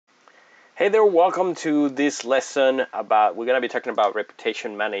Hey there, welcome to this lesson about, we're going to be talking about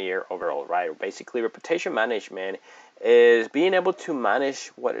reputation manager overall, right? Basically, reputation management is being able to manage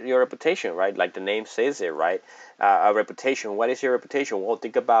what your reputation, right? Like the name says it, right? A reputation. What is your reputation? Well,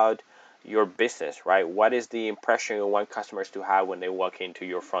 think about your business, right? What is the impression you want customers to have when they walk into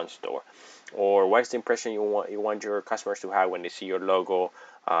your front store? Or what is the impression you want your customers to have when they see your logo,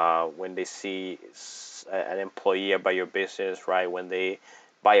 when they see an employee about your business, right? When they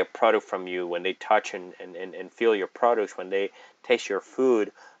buy a product from you, when they touch and feel your products, when they taste your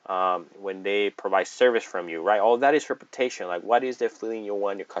food, when they provide service from you, right? All that is reputation. Like, what is the feeling you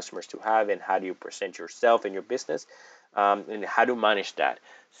want your customers to have, and how do you present yourself and your business, and how to manage that.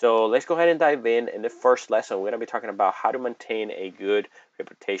 So let's go ahead and dive in. In the first lesson, we're going to be talking about how to maintain a good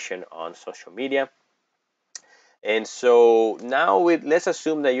reputation on social media. And so now let's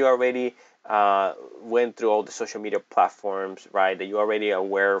assume that you already went through all the social media platforms, right? That you already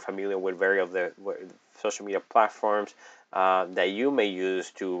aware, familiar with various of the social media platforms that you may use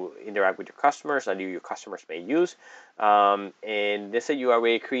to interact with your customers, that your customers may use. And let's say you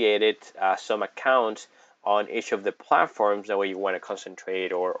already created some accounts on each of the platforms that way you want to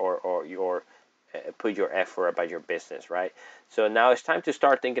concentrate or your put your effort about your business, right? So now it's time to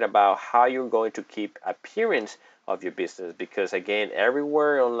start thinking about how you're going to keep appearance of your business, because again,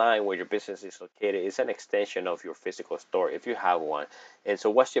 everywhere online where your business is located is an extension of your physical store if you have one. And so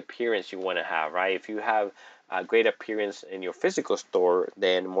what's the appearance you want to have, right? If you have a great appearance in your physical store,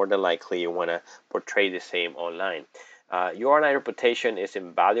 then more than likely you want to portray the same online. Your online reputation is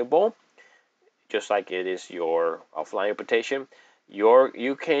invaluable, just like it is your offline reputation.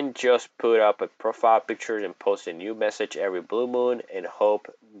 You can just put up a profile picture and post a new message every blue moon and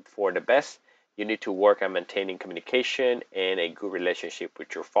hope for the best. You need to work on maintaining communication and a good relationship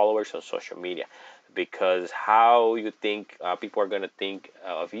with your followers on social media, because how you think people are going to think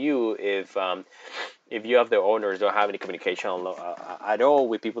of you if you have the owners don't have any communication at all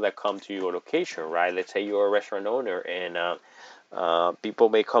with people that come to your location, right? Let's say you're a restaurant owner and people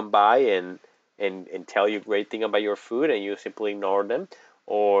may come by and tell you great thing about your food and you simply ignore them,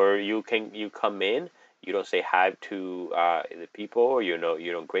 or you come in, you don't say hi to the people, or you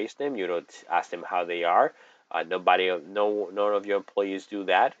don't grace them, you don't ask them how they are. None of your employees do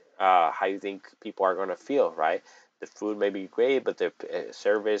that. How you think people are gonna feel, right? The food may be great, but the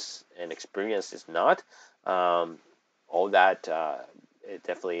service and experience is not. All that it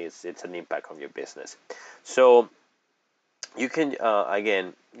definitely is. It's an impact on your business. So you can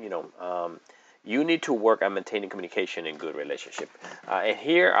again, you need to work on maintaining communication and good relationship. And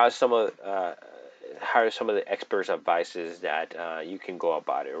here are some of the experts' advices that you can go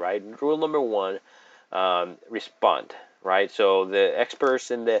about it. Right. Rule number one: respond. Right. So the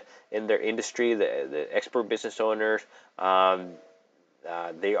experts in their industry, the expert business owners,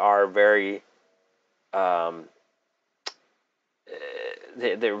 they are very um,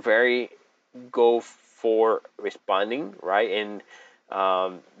 they're very go for responding, right? And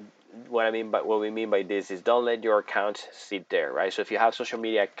um, what we mean by this is, don't let your account sit there, right? So if you have social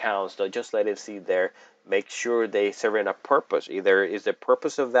media accounts, don't just let it sit there. Make sure they serve a purpose. Either is the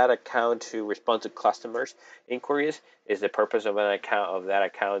purpose of that account to respond to customers' inquiries, is the purpose of that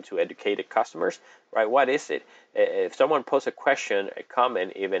account to educate the customers, right? What is it? If someone posts a question, a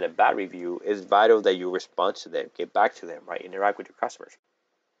comment, even a bad review, it's vital that you respond to them, get back to them, right? Interact with your customers.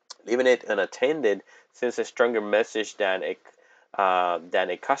 Leaving it unattended sends a stronger message than a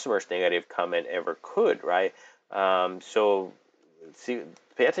customer's negative comment ever could, right? So see,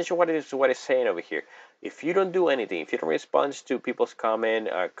 pay attention to what it's saying over here. If you don't do anything, if you don't respond to people's comment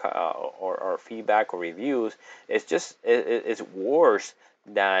or feedback or reviews, it's worse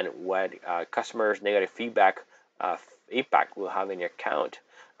than what customers' negative feedback impact will have in your account.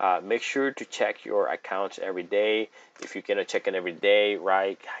 Make sure to check your accounts every day. If you cannot check it every day,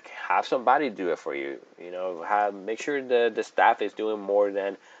 right, have somebody do it for you. Make sure the staff is doing more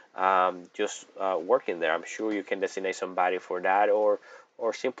than just working there. I'm sure you can designate somebody for that, or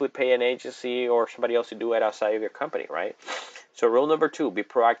simply pay an agency or somebody else to do it outside of your company, right? So rule number two: be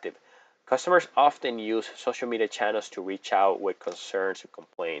proactive. Customers often use social media channels to reach out with concerns or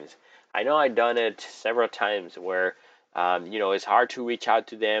complaints. I know I've done it several times where it's hard to reach out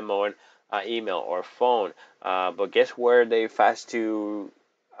to them on email or phone. But guess where they fast to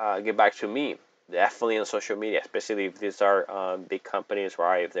get back to me? Definitely on social media, especially if these are big companies,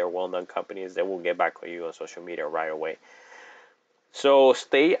 right? If they're well-known companies, they will get back with you on social media right away. So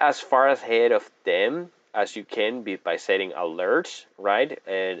stay as far ahead of them as you can by setting alerts, right?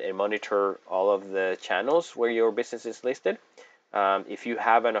 And monitor all of the channels where your business is listed. If you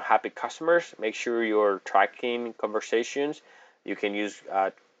have unhappy customers, make sure you're tracking conversations. You can use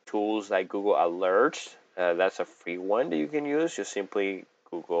tools like Google Alerts. That's a free one that you can use. Just simply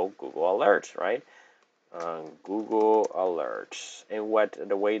Google Alerts, right? Google Alerts. And what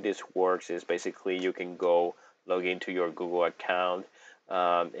the way this works is basically you can go log into your Google account,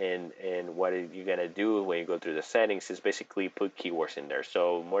 and what you're gonna do when you go through the settings is basically put keywords in there.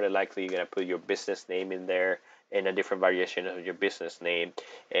 So more than likely you're gonna put your business name in there and a different variation of your business name.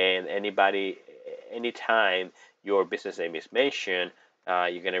 And anytime your business name is mentioned,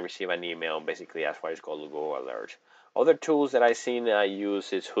 you're gonna receive an email. Basically, that's why it's called Google Alerts. Other tools that I've seen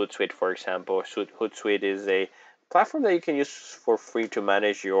use is Hootsuite, for example. Hootsuite is a platform that you can use for free to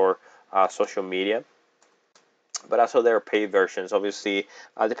manage your social media, but also there are paid versions. Obviously,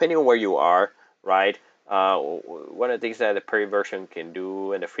 depending on where you are, right? One of the things that the paid version can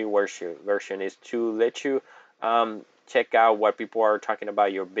do and the free version is to let you check out what people are talking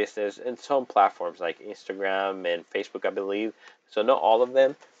about your business in some platforms like Instagram and Facebook, I believe. So not all of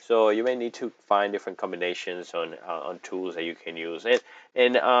them. So you may need to find different combinations on tools that you can use.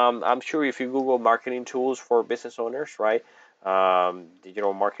 And I'm sure if you Google marketing tools for business owners, right?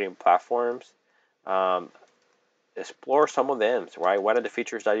 Digital marketing platforms. Um, Explore some of them, right? What are the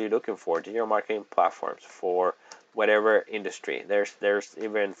features that you're looking for? Digital marketing platforms for whatever industry. There's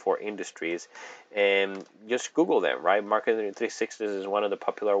even for industries, and just Google them, right? Marketing 360 is one of the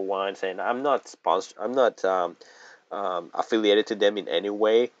popular ones, and I'm not sponsored. I'm not affiliated to them in any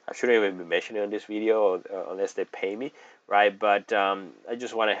way. I shouldn't even be mentioning on this video unless they pay me, right? But I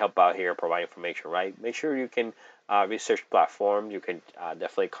just want to help out here, provide information, right? Make sure you can research platforms. You can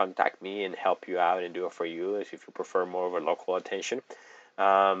definitely contact me and help you out and do it for you if you prefer more of a local attention.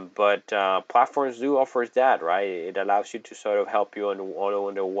 But platforms do offer that, right? It allows you to sort of help you all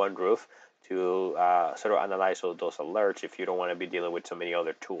under one roof to sort of analyze all those alerts if you don't want to be dealing with so many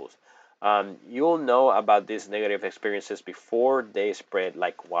other tools. You'll know about these negative experiences before they spread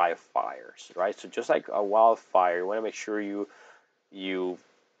like wildfires, right? So just like a wildfire, you want to make sure you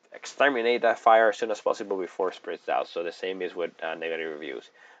exterminate that fire as soon as possible before it spreads out. So the same is with negative reviews.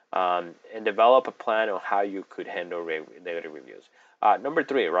 And develop a plan on how you could handle negative reviews. Number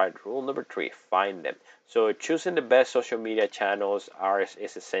three, right? Rule number three, find them. So choosing the best social media channels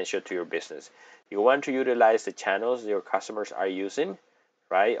is essential to your business. You want to utilize the channels your customers are using,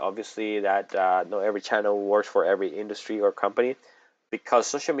 right? Obviously, that not every channel works for every industry or company. Because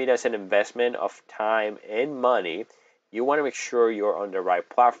social media is an investment of time and money, you want to make sure you're on the right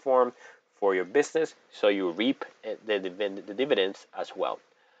platform for your business so you reap the dividends as well.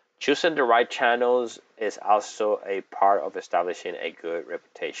 Choosing the right channels is also a part of establishing a good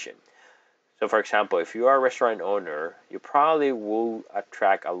reputation. So, for example, if you are a restaurant owner, you probably will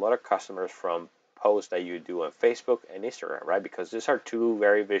attract a lot of customers from posts that you do on Facebook and Instagram, right? Because these are two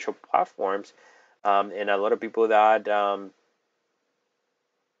very visual platforms, and a lot of people that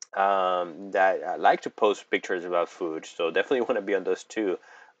like to post pictures about food. So definitely want to be on those two.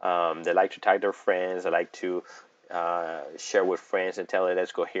 They like to tag their friends. They like to share with friends and tell them,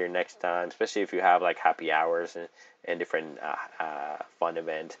 let's go here next time, especially if you have like happy hours and different fun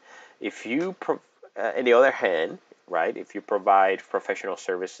events. If you, on the other hand, right, if you provide professional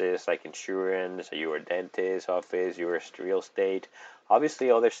services like insurance, you're a dentist office, you're a real estate, obviously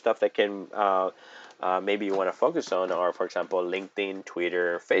other stuff that can maybe you want to focus on are, for example, LinkedIn,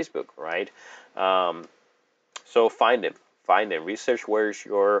 Twitter, Facebook, right? So find them, research where's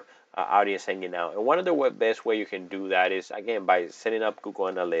your audience hanging out. And one of the best way you can do that is, again, by setting up Google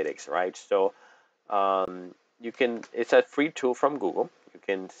Analytics, right? So you can, it's a free tool from Google. You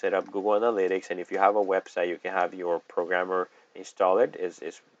can set up Google Analytics, and if you have a website, you can have your programmer install it.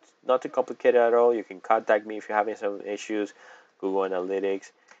 It's not too complicated at all. You can contact me if you're having some issues, Google Analytics,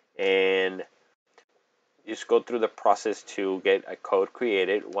 and just go through the process to get a code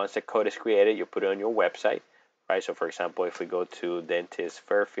created. Once the code is created, you put it on your website, right? So for example, if we go to Dentist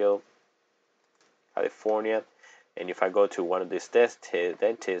Fairfield, California, and if I go to one of these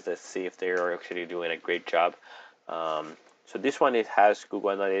dentists, let's see if they're actually doing a great job. So this one, it has Google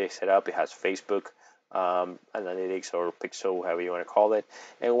Analytics set up. It has Facebook Analytics or Pixel, however you want to call it.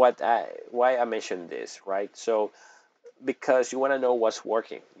 And why I mentioned this, right? So because you want to know what's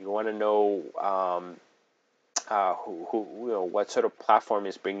working. You want to know what sort of platform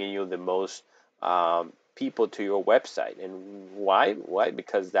is bringing you the most people to your website, and why?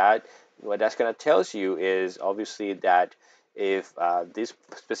 Because what that's going to tell you is obviously that if this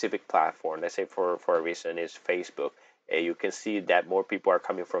specific platform, let's say for a reason is Facebook, you can see that more people are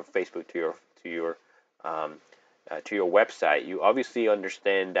coming from Facebook to your website. You obviously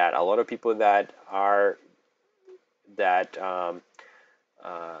understand that a lot of people that are that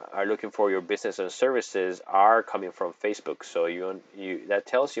are looking for your business and services are coming from Facebook. So you that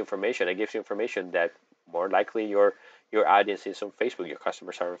tells you information. It gives you information that more likely your audience is on Facebook. Your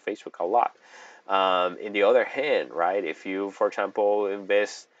customers are on Facebook a lot. In the other hand, right, if you, for example,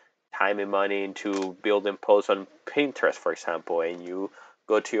 invest time and money into building posts on Pinterest, for example, and you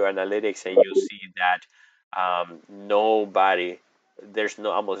go to your analytics and you see that nobody, there's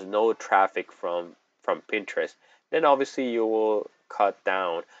no almost no traffic from Pinterest, then obviously you will cut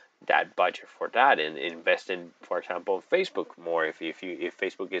down that budget for that and invest in, for example, Facebook more if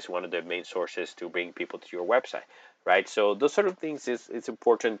Facebook is one of the main sources to bring people to your website, right? So those sort of things is it's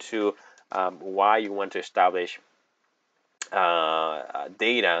important to why you want to establish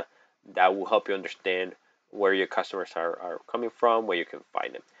data that will help you understand where your customers are coming from, where you can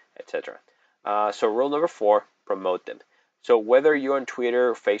find them, etc. So rule number 4, promote them. So whether you're on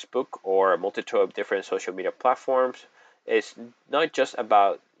Twitter, Facebook, or a multitude of different social media platforms, it's not just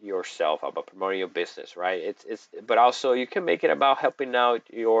about yourself, about promoting your business, right? But also you can make it about helping out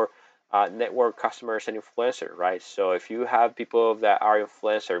your network customers and influencers, right? So if you have people that are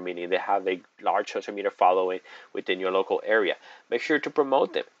influencer, meaning they have a large social media following within your local area, make sure to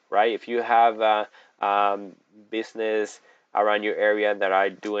promote them, right? If you have business around your area that are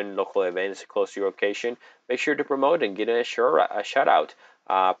doing local events close to your location, make sure to promote and get a shout out.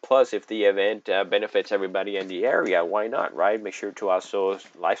 Plus, if the event benefits everybody in the area, why not, right? Make sure to also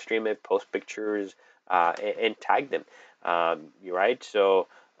live stream it, post pictures, and tag them. You're right. So,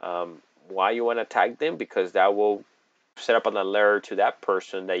 why you want to tag them? Because that will set up an alert to that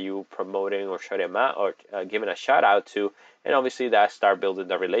person that you promoting or shout them out or giving a shout out to, and obviously that start building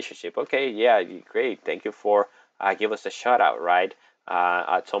the relationship. Okay, yeah, great. Thank you for give us a shout out, right?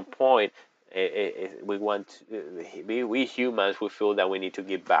 At some point, we want we humans we feel that we need to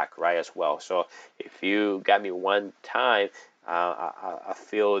give back, right, as well. So if you got me one time, I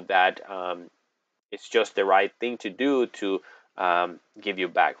feel that it's just the right thing to do to give you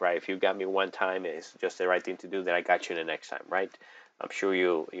back, right? If you got me one time, it's just the right thing to do. That I got you the next time, right? I'm sure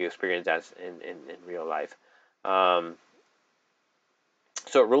you experience that in real life. Um,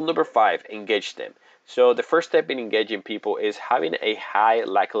 so rule number 5, engage them. So the first step in engaging people is having a high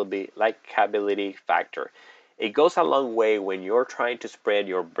likability factor. It goes a long way when you're trying to spread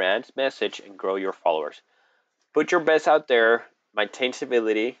your brand's message and grow your followers. Put your best out there, maintain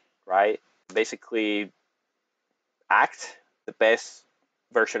civility, right? Basically, act the best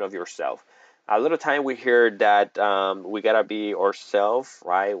version of yourself. A lot of time we hear that we gotta be ourselves,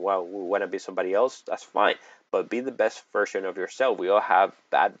 right? Well, we wanna be somebody else. That's fine, but be the best version of yourself. We all have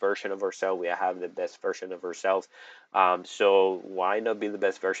bad version of ourselves. We have the best version of ourselves. So why not be the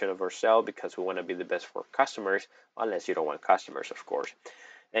best version of ourselves? Because we want to be the best for customers, unless you don't want customers, of course.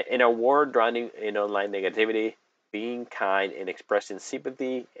 In a world drowning in online negativity, being kind and expressing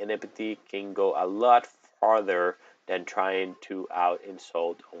sympathy and empathy can go a lot farther than trying to out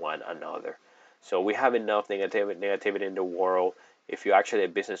insult one another. So we have enough negativity in the world. If you're actually a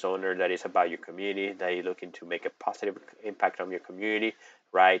business owner that is about your community, that you're looking to make a positive impact on your community,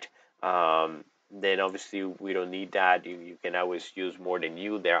 right? Then obviously we don't need that. You can always use more than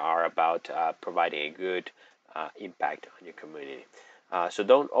you there are about providing a good impact on your community. So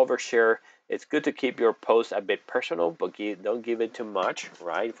don't overshare. It's good to keep your post a bit personal, but don't give it too much,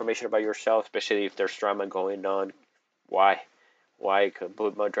 right? Information about yourself, especially if there's drama going on. Why? Why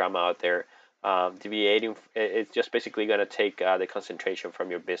put more drama out there? Deviating, it's just basically going to take the concentration from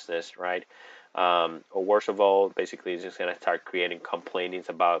your business, right? Or worst of all, basically, it's just going to start creating complainings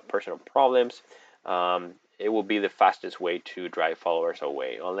about personal problems. It will be the fastest way to drive followers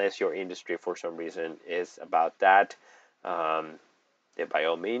away, unless your industry, for some reason, is about that. Then by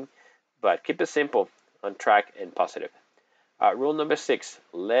all means, but keep it simple, on track, and positive. Rule number 6,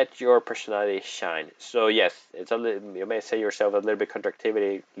 let your personality shine. So yes, it's a little, you may say yourself a little bit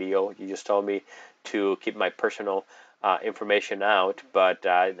contradictory, Leo. You just told me to keep my personal information out, but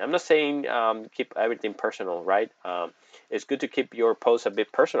I'm not saying keep everything personal, right? It's good to keep your post a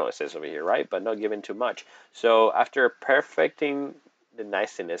bit personal, it says over here, right? But not giving too much. So after perfecting the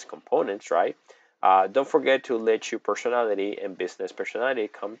niceness components, right? Don't forget to let your personality and business personality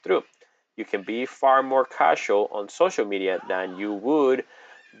come through. You can be far more casual on social media than you would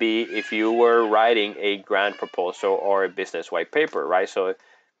be if you were writing a grant proposal or a business white paper, right? So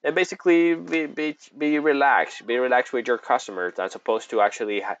and basically be relaxed. Be relaxed with your customers as opposed to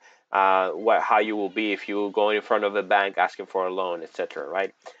actually how you will be if you go in front of a bank asking for a loan, etc.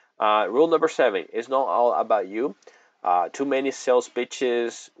 Right? Rule number 7 is not all about you. Too many sales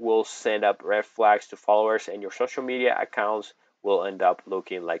pitches will send up red flags to followers, and your social media accounts will end up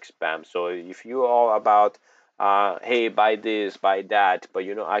looking like spam. So if you are about hey, buy this, buy that, but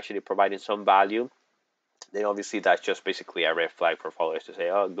you're not actually providing some value, then obviously that's just basically a red flag for followers to say,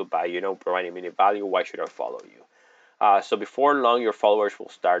 oh, goodbye, you don't provide any value, why should I follow you? So before long, your followers will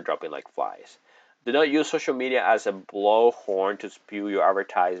start dropping like flies. Do not use social media as a blowhorn to spew your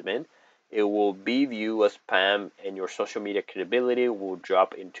advertisement. It will be viewed as spam, and your social media credibility will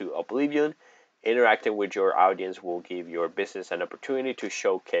drop into oblivion. Interacting with your audience will give your business an opportunity to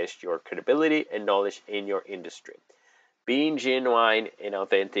showcase your credibility and knowledge in your industry. Being genuine and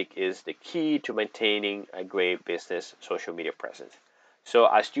authentic is the key to maintaining a great business social media presence. So,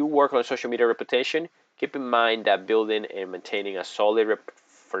 as you work on social media reputation, keep in mind that building and maintaining a solid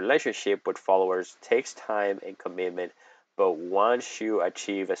relationship with followers takes time and commitment. But once you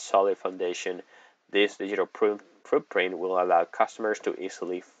achieve a solid foundation, this digital footprint will allow customers to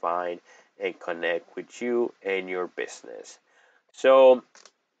easily find and connect with you and your business. So,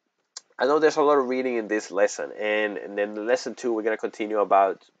 I know there's a lot of reading in this lesson, and then the lesson two, we're going to continue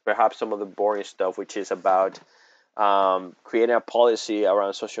about perhaps some of the boring stuff, which is about creating a policy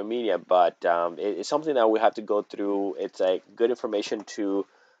around social media. But it's something that we have to go through. It's like good information to,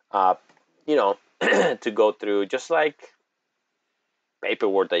 uh, you know, to go through, just like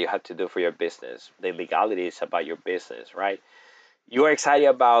paperwork that you have to do for your business, the legalities about your business, right? You are excited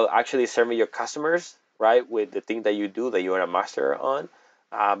about actually serving your customers, right, with the thing that you do that you are a master on.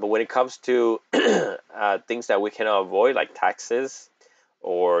 But when it comes to things that we cannot avoid, like taxes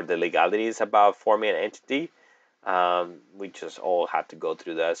or the legalities about forming an entity, we just all have to go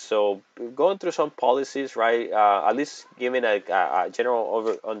through that. So going through some policies, right, at least giving a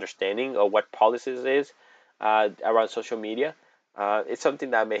general understanding of what policies is around social media, it's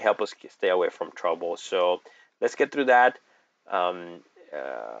something that may help us stay away from trouble. So let's get through that. Um,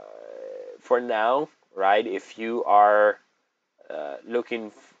 uh, for now, right, if you are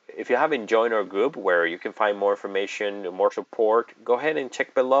if you haven't joined our group where you can find more information, more support, go ahead and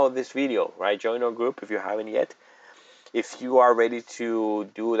check below this video, right? Join our group if you haven't yet. If you are ready to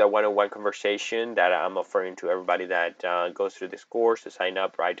do that one-on-one conversation that I'm offering to everybody that goes through this course to sign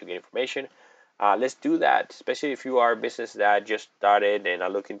up, right, to get information, let's do that, especially if you are a business that just started and are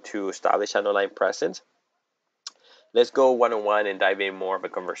looking to establish an online presence. Let's go one-on-one and dive in more of a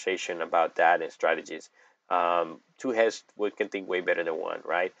conversation about that and strategies. Two heads we can think way better than one,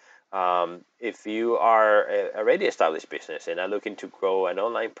 right? If you are a already established business and are looking to grow an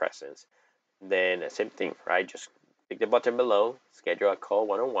online presence, then same thing, right? Just click the button below, schedule a call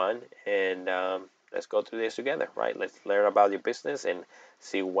one-on-one, and let's go through this together, right? Let's learn about your business and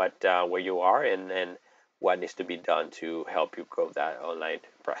see what where you are and what needs to be done to help you grow that online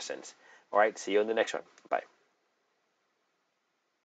presence. All right, see you in the next one. Bye.